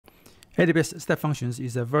AWS Step Functions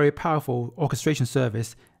is a very powerful orchestration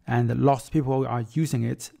service, and lots of people are using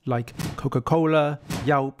it, like Coca-Cola,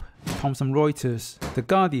 Yelp, Thomson Reuters, The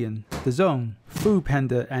Guardian, The Zone,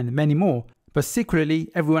 Foodpanda, and many more. But secretly,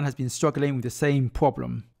 everyone has been struggling with the same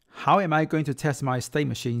problem. How am I going to test my state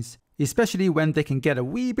machines, especially when they can get a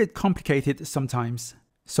wee bit complicated sometimes?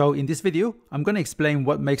 So in this video, I'm going to explain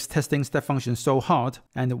what makes testing step functions so hard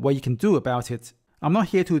and what you can do about it. I'm not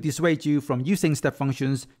here to dissuade you from using step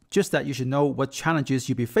functions, just that you should know what challenges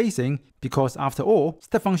you'll be facing, because after all,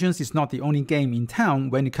 step functions is not the only game in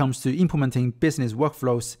town when it comes to implementing business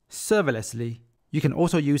workflows serverlessly. You can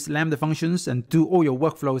also use Lambda functions and do all your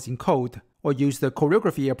workflows in code, or use the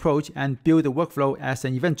choreography approach and build the workflow as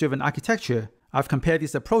an event-driven architecture. I've compared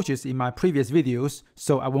these approaches in my previous videos,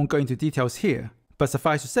 so I won't go into details here. But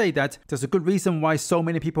suffice to say that there's a good reason why so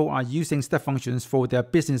many people are using step functions for their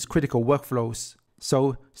business critical workflows.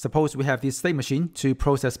 So suppose we have this state machine to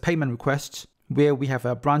process payment requests, where we have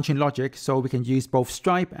a branching logic, so we can use both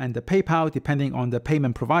Stripe and the PayPal depending on the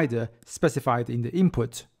payment provider specified in the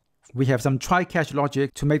input. We have some try-catch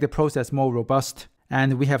logic to make the process more robust,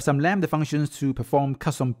 and we have some Lambda functions to perform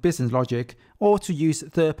custom business logic or to use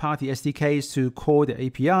third-party SDKs to call the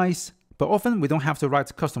APIs. But often we don't have to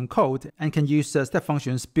write custom code and can use step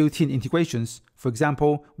functions built-in integrations. For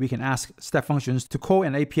example, we can ask step functions to call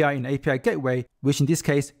an API in API gateway, which in this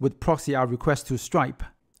case would proxy our request to Stripe.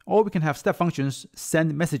 Or we can have step functions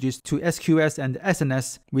send messages to SQS and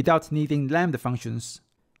SNS without needing Lambda functions.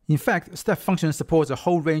 In fact, step functions supports a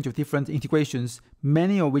whole range of different integrations,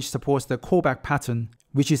 many of which supports the callback pattern,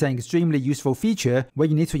 which is an extremely useful feature where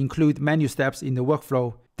you need to include menu steps in the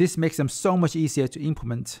workflow. This makes them so much easier to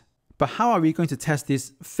implement. But how are we going to test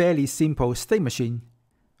this fairly simple state machine?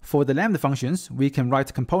 For the Lambda functions, we can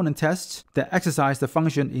write component tests that exercise the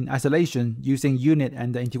function in isolation using unit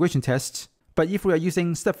and the integration tests. But if we are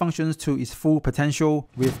using step functions to its full potential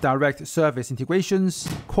with direct service integrations,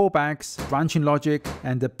 callbacks, branching logic,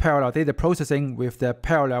 and the parallel data processing with the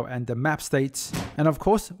parallel and the map states, and of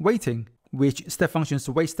course waiting, which step functions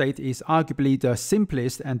wait state is arguably the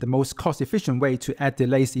simplest and the most cost-efficient way to add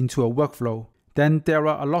delays into a workflow. Then there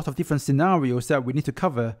are a lot of different scenarios that we need to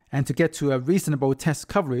cover, and to get to a reasonable test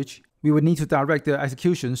coverage, we would need to direct the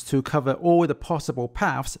executions to cover all the possible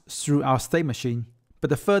paths through our state machine. But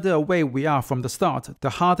the further away we are from the start,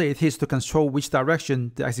 the harder it is to control which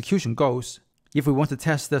direction the execution goes. If we want to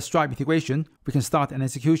test the Stripe integration, we can start an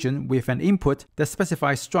execution with an input that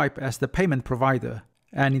specifies Stripe as the payment provider.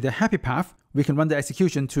 And in the happy path, we can run the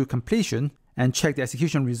execution to completion and check the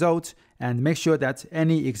execution result and make sure that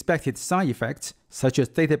any expected side effects, such as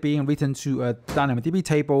data being written to a DynamoDB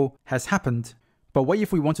table, has happened. But what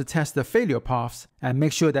if we want to test the failure paths and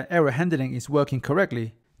make sure that error handling is working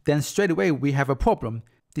correctly? Then straight away we have a problem.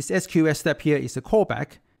 This SQS step here is a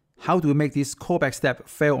callback. How do we make this callback step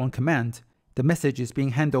fail on command? The message is being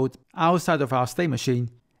handled outside of our state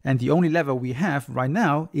machine, and the only level we have right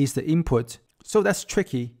now is the input. So that's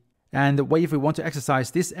tricky. And what if we want to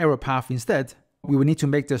exercise this error path instead? We will need to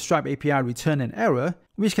make the Stripe API return an error,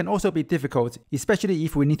 which can also be difficult, especially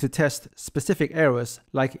if we need to test specific errors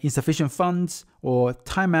like insufficient funds or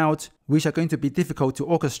timeout, which are going to be difficult to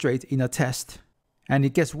orchestrate in a test. And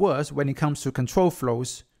it gets worse when it comes to control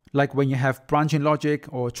flows, like when you have branching logic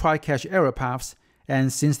or try-catch error paths,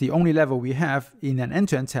 and since the only level we have in an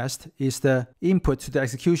end-to-end test is the input to the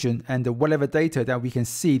execution and whatever data that we can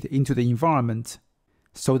seed into the environment.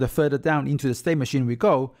 So the further down into the state machine we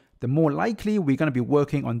go, the more likely we're going to be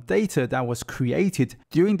working on data that was created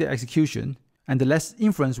during the execution, and the less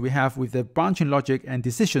influence we have with the branching logic and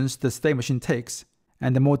decisions the state machine takes,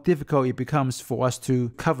 and the more difficult it becomes for us to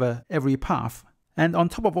cover every path. And on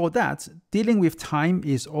top of all that, dealing with time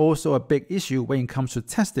is also a big issue when it comes to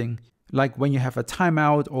testing, like when you have a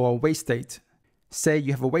timeout or a wait state. Say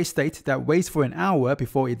you have a wait state that waits for an hour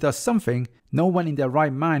before it does something, no one in their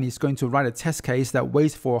right mind is going to write a test case that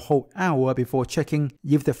waits for a whole hour before checking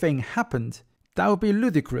if the thing happened. That would be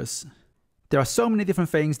ludicrous. There are so many different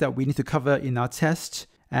things that we need to cover in our tests,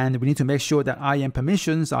 and we need to make sure that IAM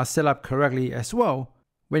permissions are set up correctly as well.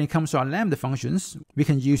 When it comes to our Lambda functions, we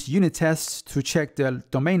can use unit tests to check the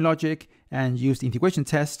domain logic and use integration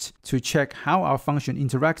tests to check how our function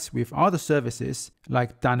interacts with other services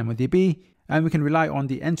like DynamoDB, and we can rely on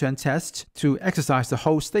the end-to-end test to exercise the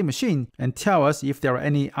whole state machine and tell us if there are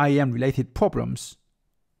any IAM-related problems.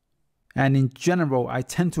 And in general, I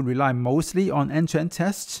tend to rely mostly on end-to-end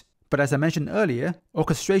tests, but as I mentioned earlier,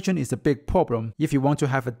 orchestration is a big problem if you want to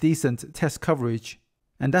have a decent test coverage.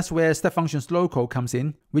 And that's where Step Functions Local comes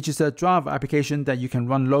in, which is a Java application that you can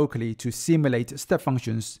run locally to simulate step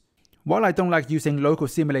functions. While I don't like using local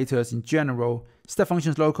simulators in general, step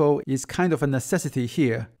functions local is kind of a necessity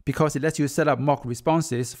here because it lets you set up mock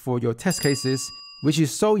responses for your test cases, which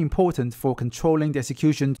is so important for controlling the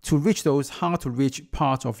execution to reach those hard-to-reach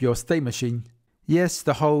parts of your state machine. Yes,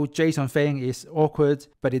 the whole JSON thing is awkward,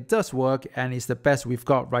 but it does work and it's the best we've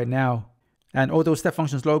got right now. And although step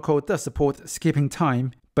functions local does support skipping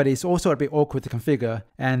time, but it's also a bit awkward to configure,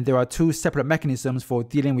 and there are two separate mechanisms for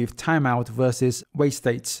dealing with timeout versus wait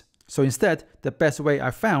states. So instead, the best way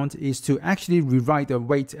I found is to actually rewrite the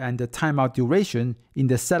wait and the timeout duration in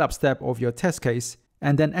the setup step of your test case,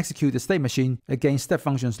 and then execute the state machine against step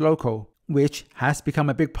functions local, which has become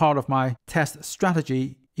a big part of my test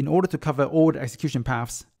strategy in order to cover all the execution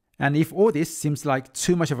paths. And if all this seems like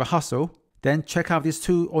too much of a hassle, then check out these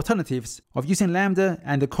two alternatives of using Lambda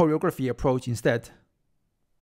and the choreography approach instead.